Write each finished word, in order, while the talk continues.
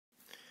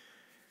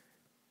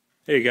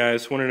Hey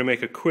guys, wanted to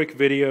make a quick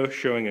video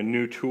showing a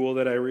new tool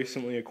that I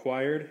recently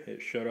acquired.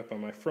 It showed up on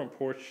my front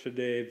porch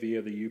today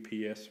via the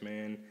UPS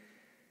man,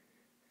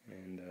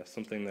 and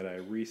something that I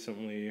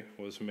recently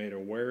was made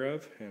aware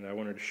of, and I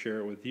wanted to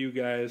share it with you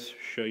guys,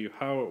 show you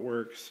how it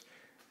works,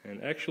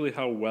 and actually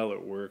how well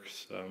it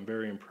works. I'm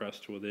very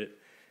impressed with it,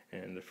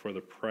 and for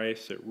the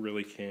price it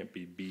really can't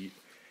be beat.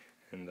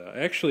 And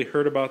I actually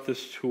heard about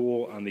this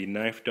tool on the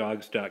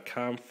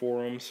knifedogs.com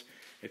forums.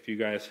 If you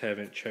guys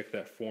haven't checked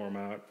that forum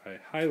out, I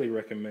highly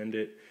recommend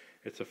it.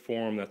 It's a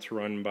forum that's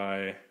run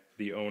by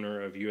the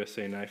owner of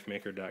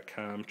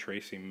usanifemaker.com,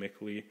 Tracy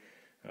Mickley.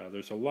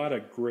 There's a lot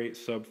of great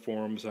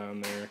sub-forums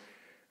on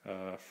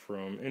there,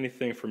 from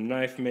anything from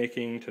knife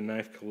making to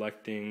knife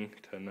collecting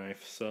to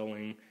knife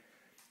selling.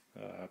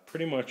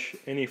 Pretty much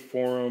any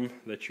forum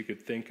that you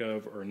could think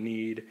of or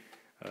need,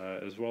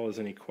 as well as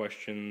any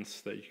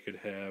questions that you could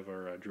have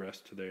are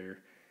addressed there.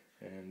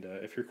 And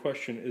if your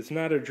question is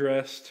not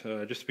addressed,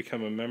 just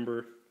become a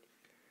member,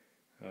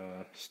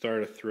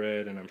 start a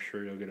thread, and I'm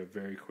sure you'll get a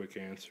very quick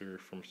answer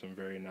from some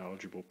very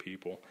knowledgeable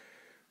people.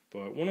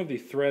 But one of the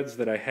threads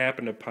that I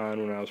happened upon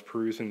when I was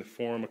perusing the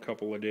forum a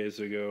couple of days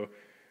ago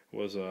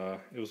was a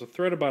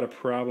thread about a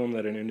problem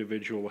that an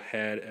individual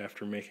had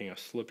after making a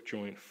slip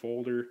joint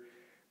folder.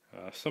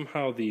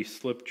 Somehow the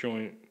slip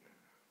joint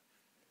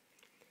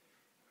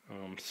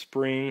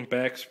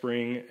back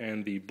spring,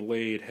 and the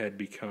blade had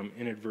become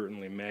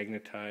inadvertently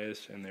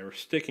magnetized, and they were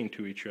sticking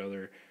to each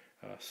other,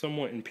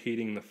 somewhat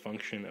impeding the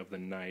function of the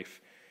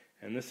knife.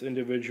 And this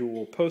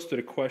individual posted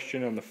a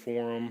question on the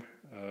forum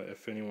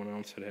if anyone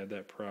else had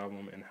that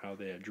problem and how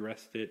they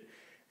addressed it.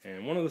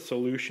 And one of the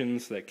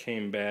solutions that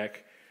came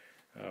back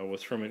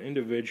was from an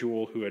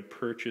individual who had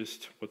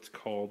purchased what's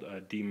called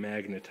a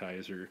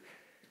Demagnetizer.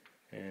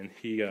 And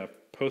he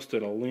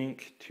posted a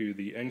link to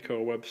the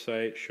Enco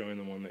website showing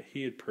the one that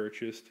he had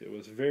purchased. It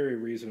was very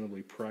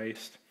reasonably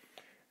priced,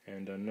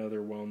 and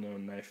another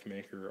well-known knife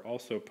maker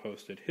also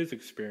posted his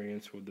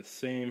experience with the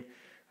same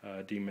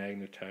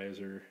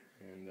Demagnetizer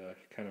and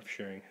kind of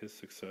sharing his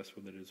success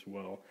with it as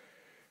well.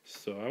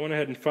 So I went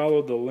ahead and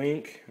followed the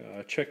link,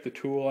 checked the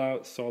tool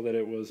out, saw that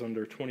it was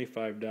under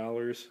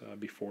 $25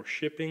 before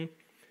shipping.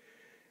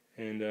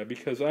 And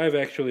because I've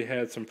actually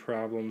had some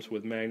problems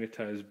with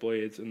magnetized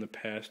blades in the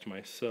past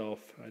myself,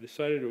 I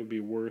decided it would be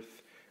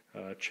worth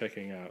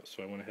checking out.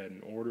 So I went ahead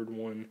and ordered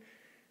one,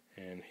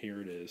 and here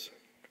it is.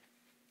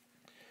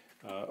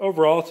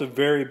 Overall, it's a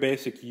very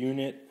basic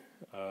unit,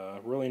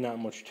 really not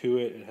much to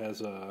it. It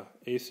has a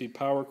AC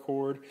power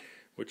cord,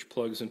 which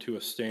plugs into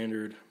a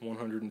standard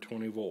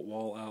 120 volt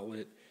wall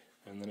outlet,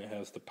 and then it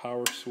has the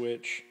power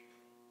switch,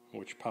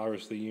 which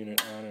powers the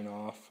unit on and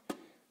off.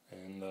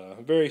 And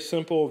very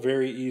simple,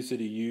 very easy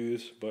to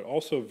use, but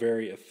also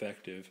very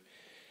effective.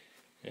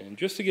 And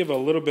just to give a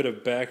little bit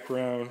of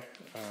background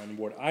on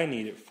what I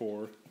need it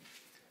for,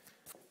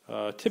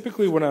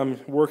 typically when I'm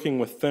working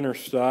with thinner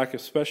stock,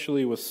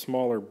 especially with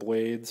smaller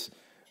blades,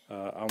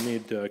 I'll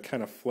need to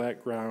kind of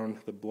flat ground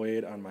the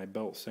blade on my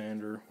belt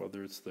sander,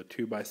 whether it's the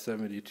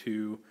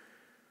 2x72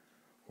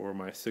 or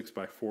my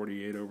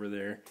 6x48 over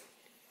there.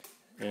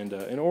 And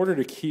in order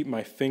to keep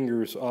my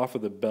fingers off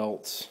of the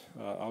belts,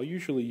 I'll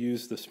usually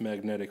use this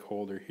magnetic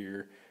holder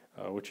here,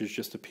 which is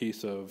just a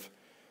piece of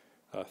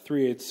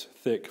 3/8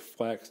 thick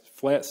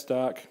flat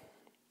stock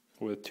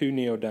with 2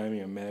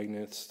 neodymium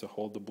magnets to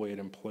hold the blade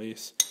in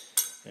place.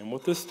 And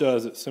what this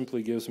does, it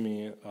simply gives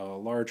me a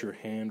larger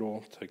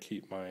handle to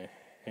keep my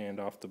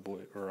hand off the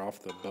blade or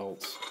off the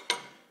belts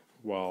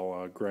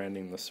while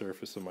grinding the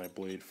surface of my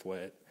blade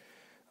flat.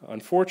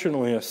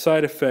 Unfortunately, a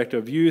side effect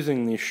of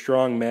using these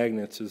strong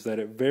magnets is that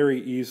it very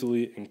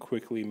easily and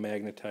quickly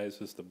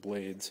magnetizes the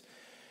blades.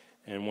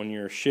 And when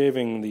you're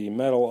shaving the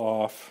metal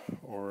off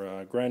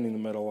or grinding the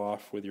metal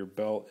off with your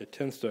belt, it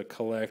tends to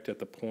collect at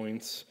the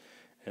points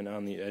and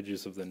on the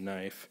edges of the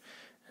knife.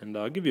 And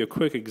I'll give you a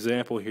quick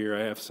example here.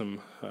 I have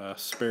some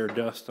spare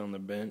dust on the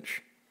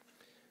bench.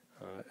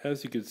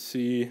 As you can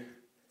see,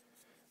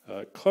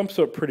 it clumps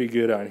up pretty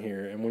good on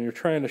here, and when you're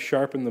trying to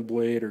sharpen the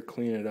blade or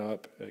clean it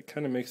up, it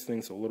kind of makes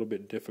things a little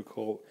bit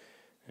difficult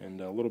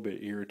and a little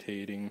bit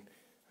irritating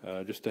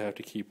just to have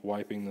to keep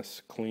wiping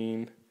this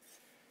clean.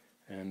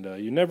 And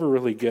you never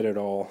really get it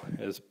all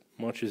as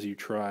much as you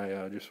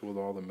try just with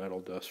all the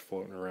metal dust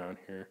floating around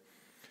here.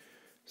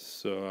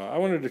 So I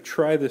wanted to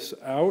try this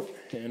out,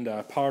 and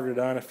powered it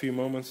on a few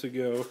moments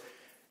ago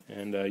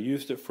and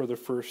used it for the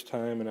first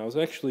time, and I was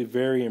actually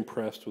very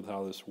impressed with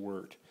how this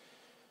worked.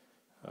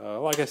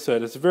 Like I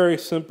said, it's very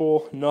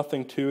simple,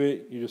 nothing to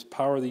it. You just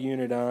power the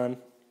unit on.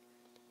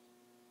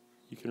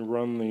 You can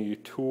run the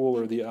tool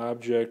or the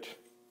object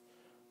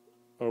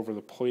over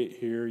the plate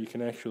here. You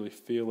can actually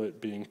feel it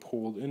being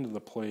pulled into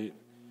the plate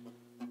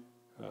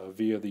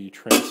via the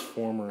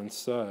transformer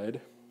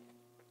inside.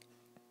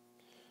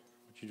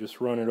 But you just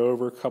run it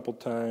over a couple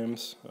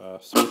times,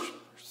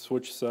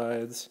 switch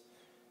sides,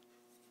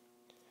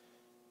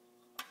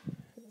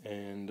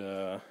 and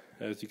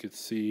as you can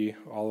see,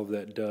 all of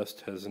that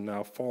dust has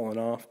now fallen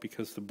off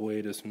because the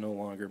blade is no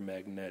longer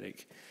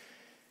magnetic.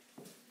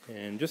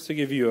 And just to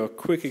give you a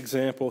quick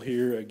example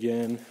here,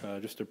 again,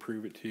 just to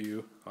prove it to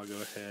you, I'll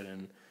go ahead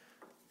and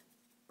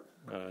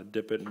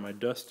dip it in my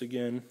dust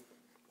again.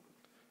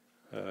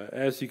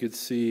 As you can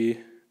see,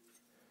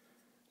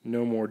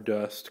 no more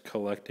dust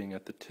collecting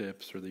at the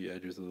tips or the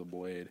edges of the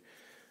blade.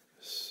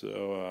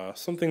 So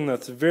something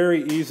that's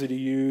very easy to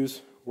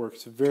use,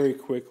 works very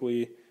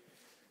quickly,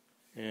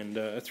 and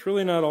it's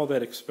really not all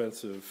that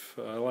expensive.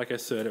 Like I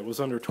said, it was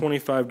under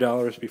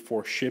 $25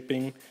 before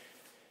shipping.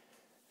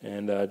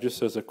 And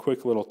just as a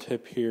quick little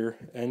tip here,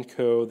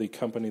 Enco, the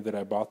company that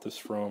I bought this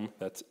from,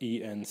 that's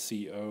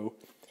ENCO,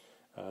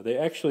 they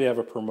actually have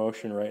a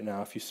promotion right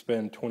now. If you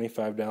spend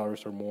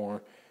 $25 or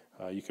more,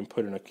 you can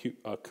put in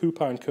a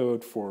coupon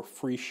code for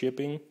free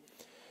shipping.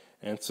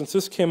 And since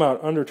this came out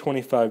under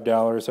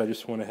 $25, I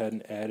just went ahead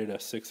and added a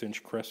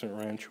 6-inch crescent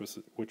wrench,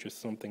 which is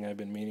something I've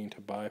been meaning to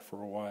buy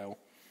for a while.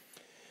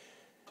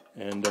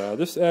 And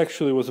this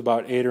actually was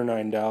about $8 or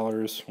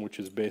 $9, which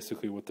is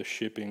basically what the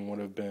shipping would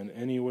have been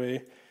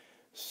anyway.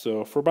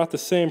 So for about the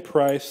same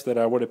price that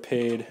I would have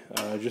paid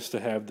just to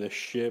have this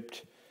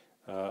shipped,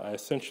 I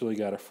essentially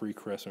got a free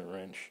crescent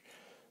wrench.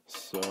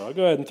 So I'll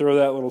go ahead and throw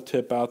that little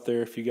tip out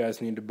there if you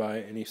guys need to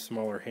buy any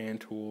smaller hand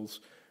tools,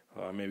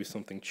 maybe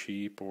something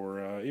cheap,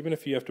 or even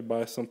if you have to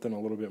buy something a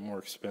little bit more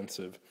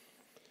expensive.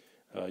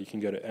 You can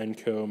go to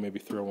Enco, maybe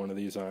throw one of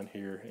these on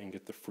here and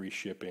get the free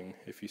shipping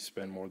if you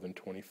spend more than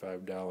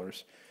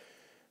 $25.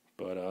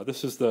 But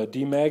this is the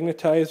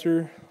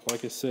Demagnetizer.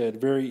 Like I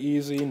said, very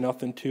easy,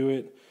 nothing to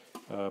it,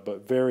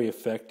 but very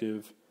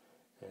effective.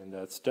 And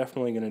it's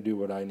definitely going to do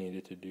what I need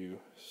it to do.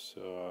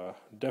 So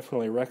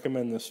definitely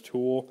recommend this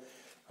tool.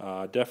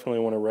 Definitely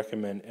want to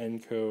recommend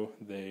Enco.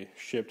 They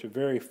shipped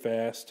very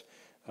fast.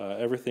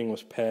 Everything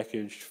was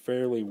packaged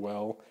fairly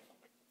well.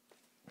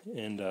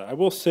 And I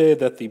will say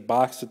that the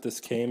box that this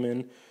came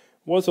in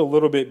was a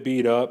little bit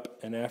beat up,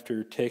 and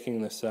after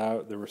taking this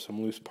out, there were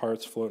some loose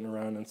parts floating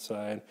around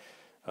inside.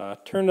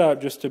 Turned out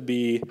just to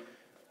be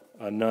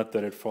a nut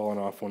that had fallen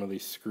off one of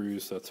these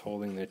screws that's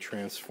holding the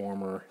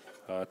transformer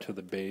to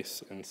the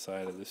base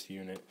inside of this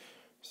unit.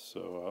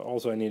 So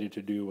all I needed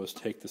to do was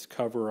take this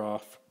cover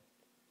off,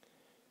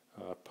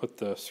 put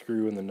the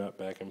screw and the nut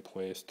back in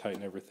place,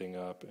 tighten everything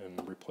up,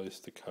 and replace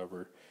the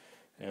cover.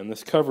 And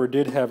this cover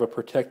did have a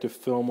protective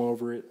film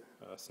over it,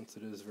 since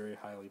it is very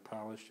highly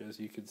polished, as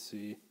you can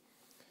see.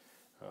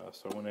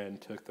 So I went ahead and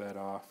took that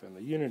off, and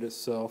the unit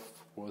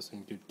itself was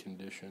in good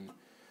condition.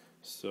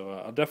 So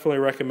I'll definitely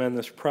recommend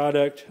this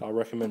product. I'll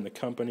recommend the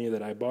company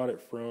that I bought it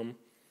from.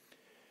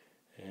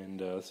 And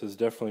this is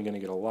definitely going to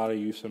get a lot of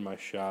use in my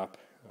shop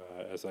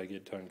as I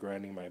get done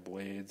grinding my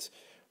blades,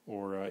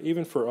 or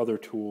even for other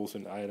tools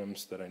and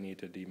items that I need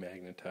to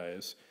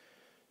demagnetize.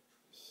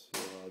 So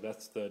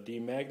that's the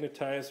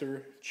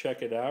Demagnetizer.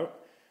 Check it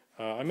out.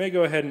 I may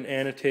go ahead and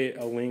annotate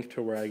a link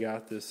to where I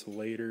got this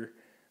later.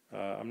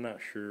 I'm not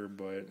sure,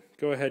 but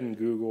go ahead and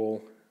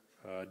Google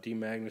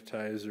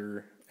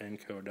Demagnetizer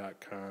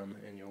enco.com,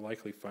 and you'll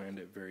likely find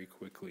it very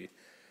quickly.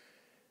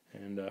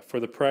 And for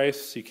the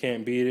price, you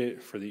can't beat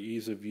it. For the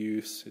ease of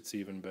use, it's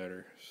even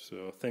better.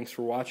 So thanks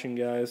for watching,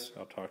 guys.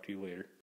 I'll talk to you later.